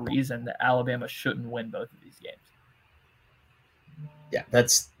don't see a reason that Alabama shouldn't win both of these games. Yeah,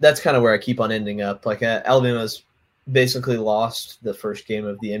 that's kind of where I keep on ending up. Like, Alabama's basically lost the first game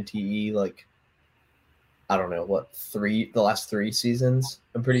of the MTE, like, I don't know, what, the last 3 seasons,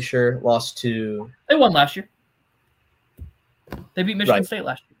 I'm pretty sure. Lost to... They won last year. They beat Michigan State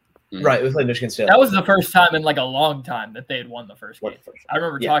last year. Right, we played Michigan State. That was the first time in, like, a long time that they had won the first game. I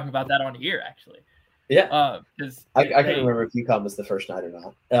remember talking about that on here, actually. Yeah. I can't remember if UConn was the first night or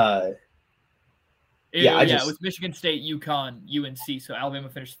not. It was Michigan State, UConn, UNC, so Alabama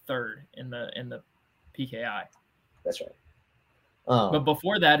finished 3rd in the PKI. That's right. But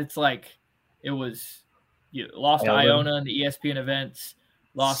before that, it's like it was you lost to Iona in the ESPN events,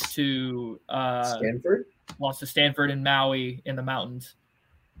 lost to Stanford and Maui in the mountains,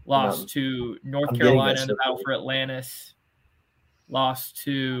 lost to North Carolina in the battle for Atlantis, lost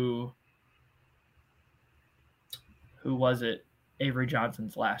to who was it? Avery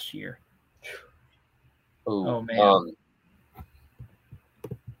Johnson's last year. Oh man,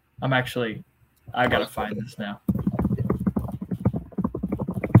 I gotta find this now.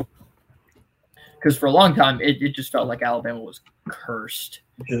 Because for a long time, it just felt like Alabama was cursed.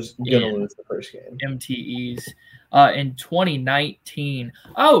 Just going to lose the first game. MTEs. In 2019.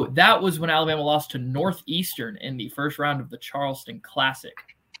 Oh, that was when Alabama lost to Northeastern in the first round of the Charleston Classic.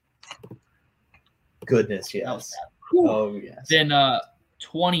 Goodness, yes. Oh, yes. Then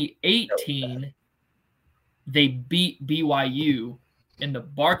 2018, they beat BYU in the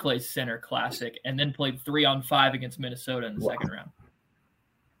Barclays Center Classic and then played 3-on-5 against Minnesota in the second round.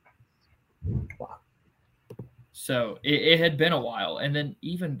 Wow. So it had been a while. And then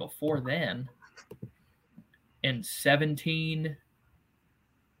even before then, in 17,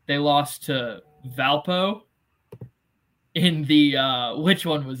 they lost to Valpo in the which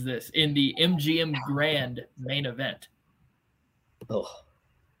one was this? In the MGM Grand main event. Oh,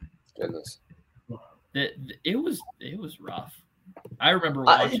 goodness. It was rough. I remember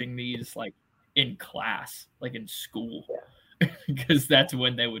watching these like in class, like in school. Because that's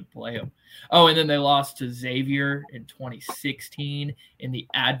when they would play them. Oh, and then they lost to Xavier in 2016 in the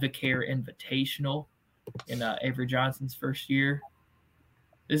Advocare Invitational in Avery Johnson's first year.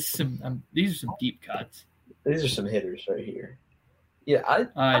 These are some deep cuts. These are some hitters right here. Yeah,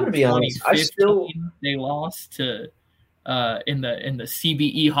 I'm gonna be honest. They lost to in the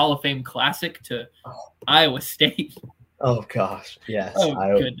CBE Hall of Fame Classic to Iowa State. Oh gosh, yes. Oh,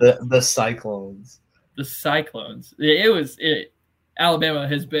 the Cyclones. The Cyclones. Alabama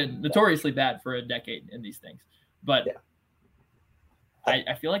has been notoriously bad for a decade in these things. But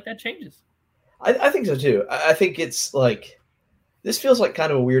I feel like that changes. I think so too. I think it's like this feels like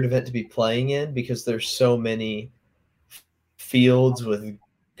kind of a weird event to be playing in because there's so many fields with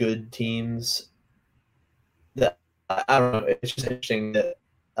good teams that I don't know. It's just interesting that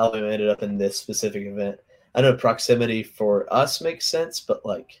Alabama ended up in this specific event. I know proximity for us makes sense, but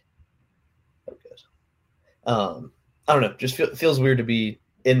like, I don't know. Just feels weird to be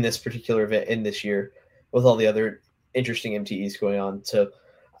in this particular event in this year with all the other interesting MTEs going on. So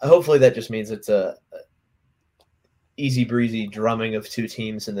hopefully that just means it's a easy breezy drumming of two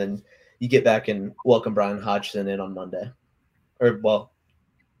teams, and then you get back and welcome Brian Hodgson in on Monday. Or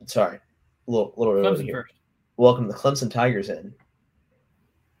sorry, a little early here. First. Welcome the Clemson Tigers in,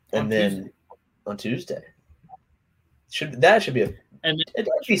 and On then Tuesday. on Tuesday should be a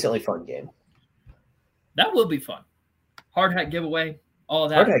decently fun game. That will be fun. Hard hat giveaway, all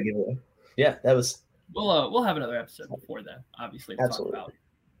of that. Hard hat giveaway. Yeah, that was. We'll have another episode before then, obviously, to Absolutely. talk about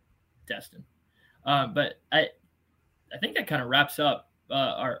Destin. But I think that kind of wraps up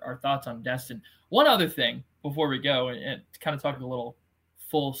our thoughts on Destin. One other thing before we go, and kind of talk a little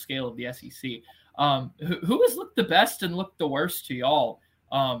full scale of the SEC. Who has looked the best and looked the worst to y'all?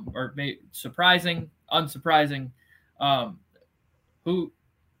 Or maybe surprising, unsurprising? Who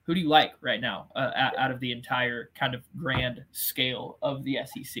do you like right now out of the entire kind of grand scale of the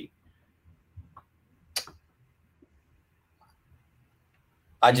SEC?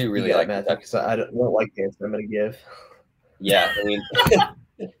 I do really like Matthew because I don't like the answer I'm going to give. Yeah, I mean,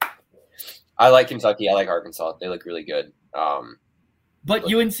 I like Kentucky. I like Arkansas. They look really good.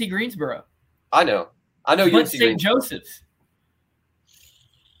 But UNC Greensboro. I know. But UNC St. Joseph's.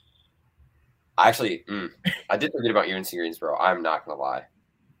 Actually, I did forget about UNC Greensboro. I'm not gonna lie.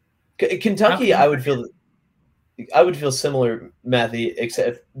 Kentucky, I would feel similar, Matthew,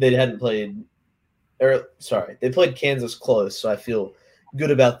 except they hadn't played. They played Kansas close, so I feel good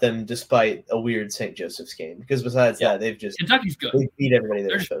about them despite a weird St. Joseph's game. Because besides that, they've just Kentucky's good. They beat everybody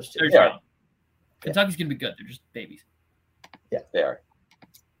they're supposed to. They're young. Kentucky's gonna be good. They're just babies. Yeah, they are.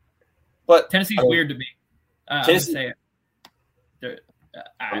 But Tennessee's weird to me. I'm gonna say it.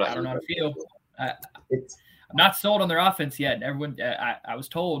 I don't know how to feel. I'm not sold on their offense yet. Everyone, I was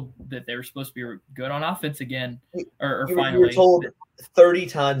told that they were supposed to be good on offense again, or finally. You were told 30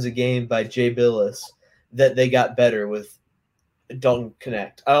 times a game by Jay Billis that they got better with Dalton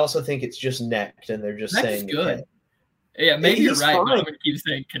Connect. I also think it's just Next, and they're just saying good. Yeah, maybe you're right. But I'm gonna keep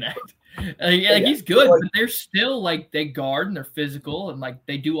saying Connect. He's good, but they're still like they guard and they're physical and like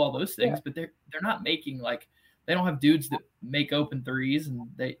they do all those things, but they're not making like they don't have dudes that make open threes and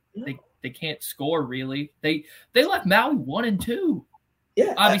they can't score really. They left Maui 1 and 2.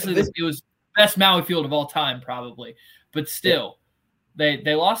 Yeah, obviously it was best Maui field of all time probably, but still they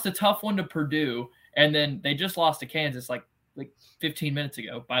lost a tough one to Purdue and then they just lost to Kansas like 15 minutes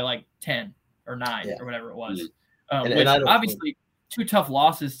ago by like 10 or 9 or whatever it was. Which obviously. Two tough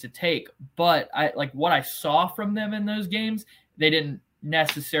losses to take, but I like what I saw from them in those games. They didn't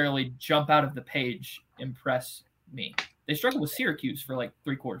necessarily jump out of the page, impress me. They struggled with Syracuse for like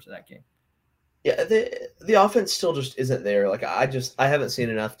 3/4 of that game. Yeah, the offense still just isn't there. Like I haven't seen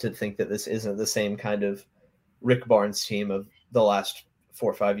enough to think that this isn't the same kind of Rick Barnes team of the last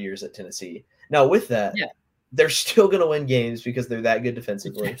 4 or 5 years at Tennessee. Now with that, they're still going to win games because they're that good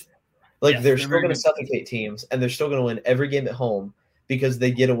defensively. They're still going to suffocate teams, and they're still going to win every game at home because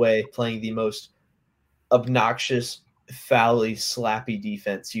they get away playing the most obnoxious, foul-y, slappy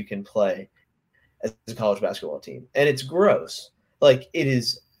defense you can play as a college basketball team. And it's gross. Like it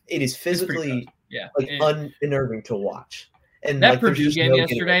is physically unnerving to watch. And that Purdue game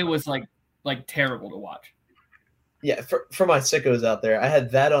yesterday was like terrible to watch. Yeah, for my sickos out there, I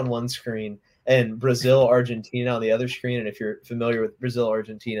had that on one screen and Brazil, Argentina on the other screen. And if you're familiar with Brazil,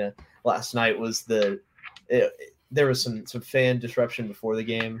 Argentina, last night was there was some fan disruption before the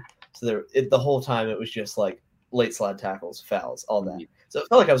game. So the whole time it was just like late slide tackles, fouls, all that. So it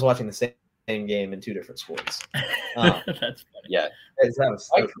felt like I was watching the same game in 2 different sports. That's funny. Yeah.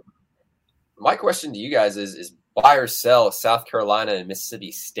 That my question to you guys is buy or sell South Carolina and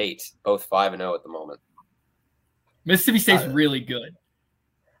Mississippi State, both 5-0 at the moment. Mississippi State's really good.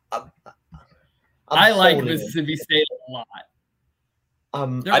 I like Mississippi State a lot.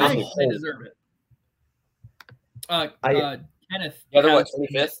 They deserve it. Kenneth, they're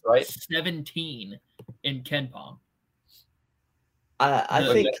 25th, right? 17 in KenPom. I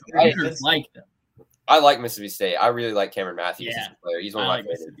think like them. I like Mississippi State. I really like Cameron Matthews as a player. He's one of my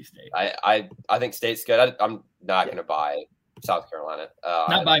favorites. Mississippi State. I think State's good. I'm not going to buy South Carolina.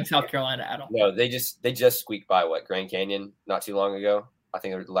 Not buying South Carolina at all. No, they just squeaked by Grand Canyon not too long ago. I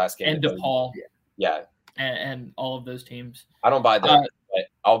think it was the last game. And DePaul. Yeah. And all of those teams. I don't buy them, but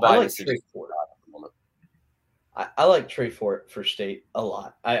I'll buy like Trey Fort. I like Trey Fort for State a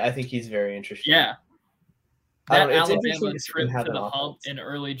lot. I think he's very interesting. Yeah. That it's Alabama trip have to the an hump offense. in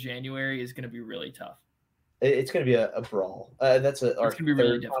early January is going to be really tough. It's going to be a brawl. That's our It's gonna be really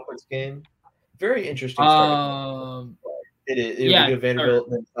third difficult. conference game. Very interesting start. It is. It yeah, will go Vanderbilt,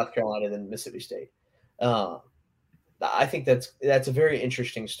 then South Carolina, then Mississippi State. I think that's a very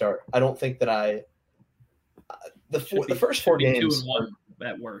interesting start. I don't think that the first four games 2-1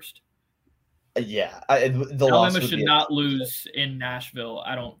 at worst. Yeah, the loss Alabama would should be not lose in Nashville.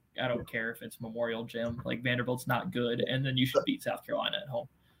 I don't care if it's Memorial Gym. Like Vanderbilt's not good, and then you should beat South Carolina at home.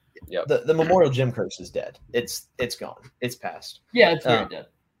 Yeah, the Memorial Gym curse is dead. It's gone. It's past. Yeah, it's very dead.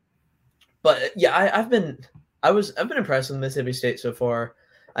 But yeah, I've been impressed with Mississippi State so far.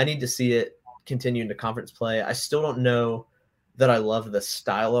 I need to see it continue into conference play. I still don't know that I love the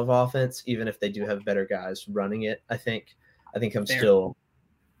style of offense, even if they do have better guys running it. I think I'm still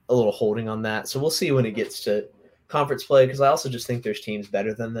a little holding on that. So we'll see when it gets to conference play, because I also just think there's teams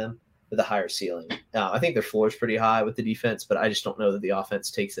better than them with a higher ceiling. I think their floor is pretty high with the defense, but I just don't know that the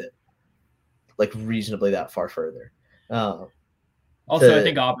offense takes it like reasonably that far further. I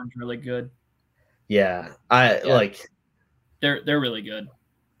think Auburn's really good. Yeah, they're really good.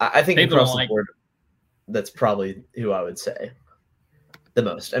 I think People across don't the board, that's probably who I would say the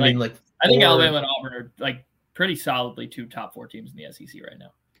most. I think Alabama and Auburn are like pretty solidly 2 top 4 teams in the SEC right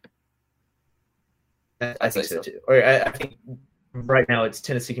now. I think so too. Or I think right now it's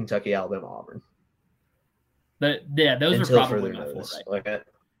Tennessee, Kentucky, Alabama, Auburn. But yeah, those Until are probably further my 4 notice. right.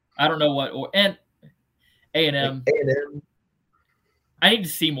 I don't know what and A&M. A&M. I need to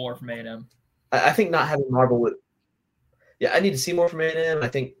see more from A&M. I think not having Marble would. Yeah, I need to see more from A&M. I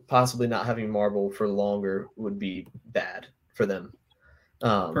think possibly not having Marble for longer would be bad for them.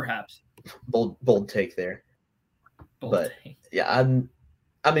 Perhaps. Bold take there. Take. Yeah,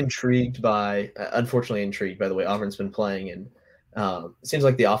 I'm intrigued by. Unfortunately, intrigued by the way Auburn's been playing, and it seems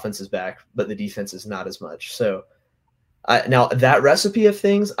like the offense is back, but the defense is not as much. So now that recipe of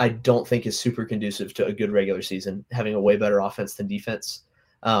things, I don't think is super conducive to a good regular season. Having a way better offense than defense.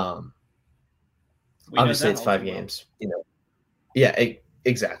 Obviously, it's 5 games. Yeah,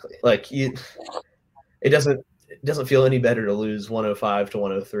 exactly. Like it doesn't feel any better to lose 105 to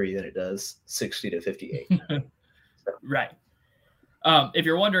 103 than it does 60 to 58. Right. If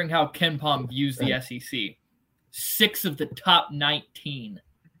you're wondering how Ken Palm views the SEC, 6 of the top 19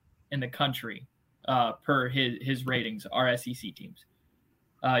 in the country per his ratings are SEC teams.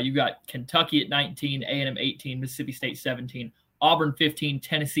 You got Kentucky at 19, A&M 18, Mississippi State 17, Auburn 15,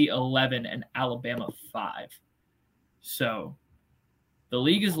 Tennessee 11, and Alabama 5. So the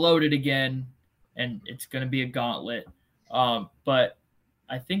league is loaded again, and it's going to be a gauntlet. But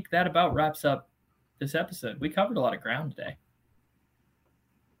I think that about wraps up this episode. We covered a lot of ground today.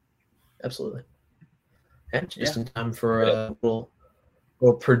 Absolutely. And just in time for a little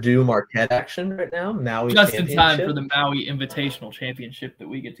Purdue Marquette action right now. Maui just in time for the Maui Invitational Championship that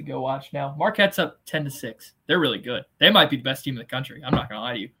we get to go watch now. Marquette's up 10-6. They're really good. They might be the best team in the country. I'm not going to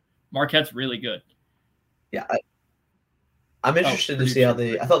lie to you. Marquette's really good. Yeah. I'm interested to see how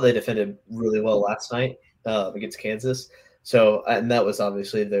I thought they defended really well last night against Kansas. So, and that was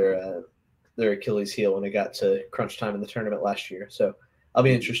obviously their Achilles heel when it got to crunch time in the tournament last year. So I'll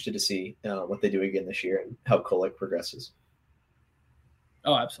be interested to see what they do again this year and how Kolek progresses.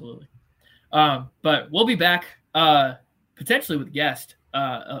 Oh, absolutely. But we'll be back potentially with a guest,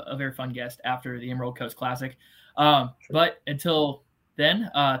 a very fun guest after the Emerald Coast Classic. But until then,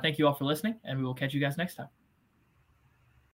 thank you all for listening, and we will catch you guys next time.